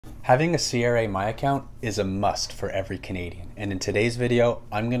Having a CRA MyAccount is a must for every Canadian, and in today's video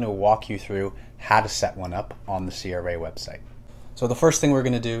I'm going to walk you through how to set one up on the CRA website. So the first thing we're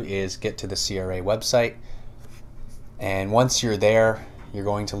going to do is get to the CRA website, and once you're there you're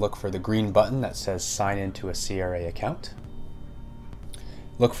going to look for the green button that says sign into a CRA account.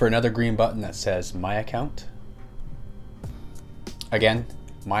 Look for another green button that says My Account. Again,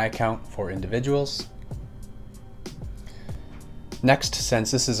 My Account for individuals. Next,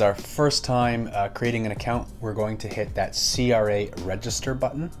 since this is our first time creating an account, we're going to hit that CRA register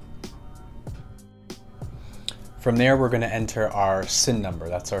button. From there, we're going to enter our SIN number.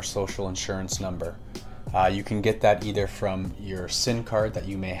 That's our social insurance number. You can get that either from your SIN card that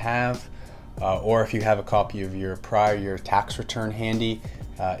you may have, or if you have a copy of your prior year tax return handy,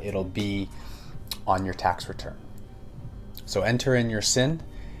 it'll be on your tax return. So enter in your SIN.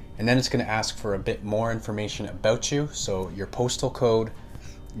 And then it's going to ask for a bit more information about you. So your postal code,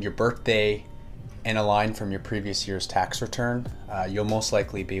 your birthday, and a line from your previous year's tax return. You'll most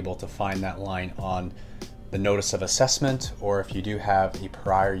likely be able to find that line on the notice of assessment, or if you do have a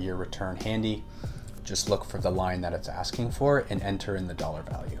prior year return handy, just look for the line that it's asking for and enter in the dollar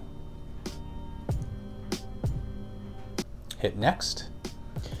value. Hit next.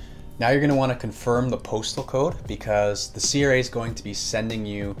 Now you're going to want to confirm the postal code, because the CRA is going to be sending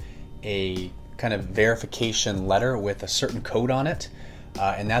you a kind of verification letter with a certain code on it,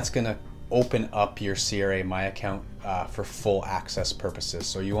 and that's going to open up your CRA MyAccount for full access purposes.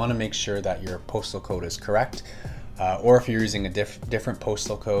 So you want to make sure that your postal code is correct, or if you're using a different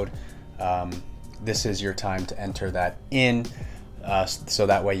postal code, this is your time to enter that in, so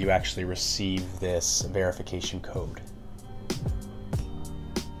that way you actually receive this verification code.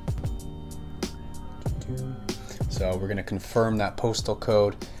 So we're going to confirm that postal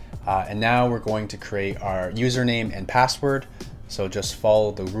code, and now we're going to create our username and password. So just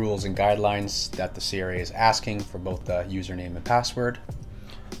follow the rules and guidelines that the CRA is asking for both the username and password.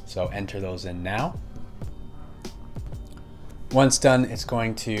 So enter those in now. Once done, it's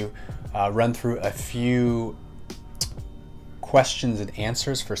going to run through a few questions and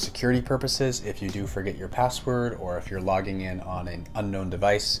answers for security purposes if you do forget your password or if you're logging in on an unknown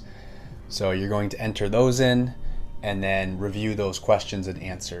device. So you're going to enter those in and then review those questions and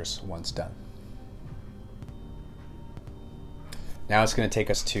answers once done. Now it's going to take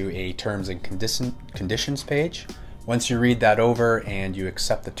us to a terms and conditions page. Once you read that over and you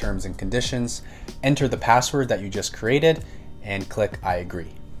accept the terms and conditions, enter the password that you just created and click I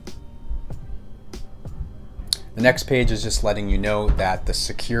agree. The next page is just letting you know that the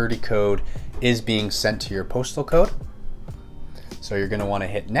security code is being sent to your postal code. So you're going to want to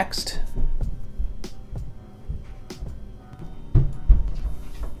hit next.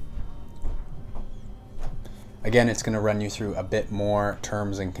 Again, it's going to run you through a bit more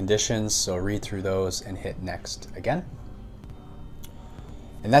terms and conditions, so read through those and hit next again.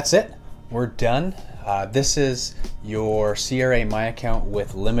 And that's it. We're done. This is your CRA MyAccount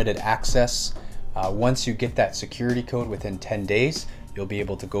with limited access. Once you get that security code within 10 days, you'll be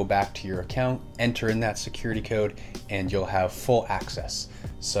able to go back to your account, enter in that security code, and you'll have full access.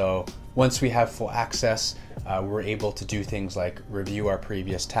 So once we have full access, we're able to do things like review our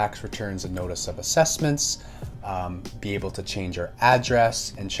previous tax returns and notice of assessments, be able to change our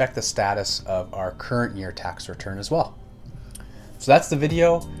address, and check the status of our current year tax return as well. So that's the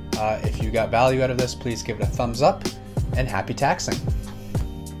video. If you got value out of this, please give it a thumbs up, and happy taxing.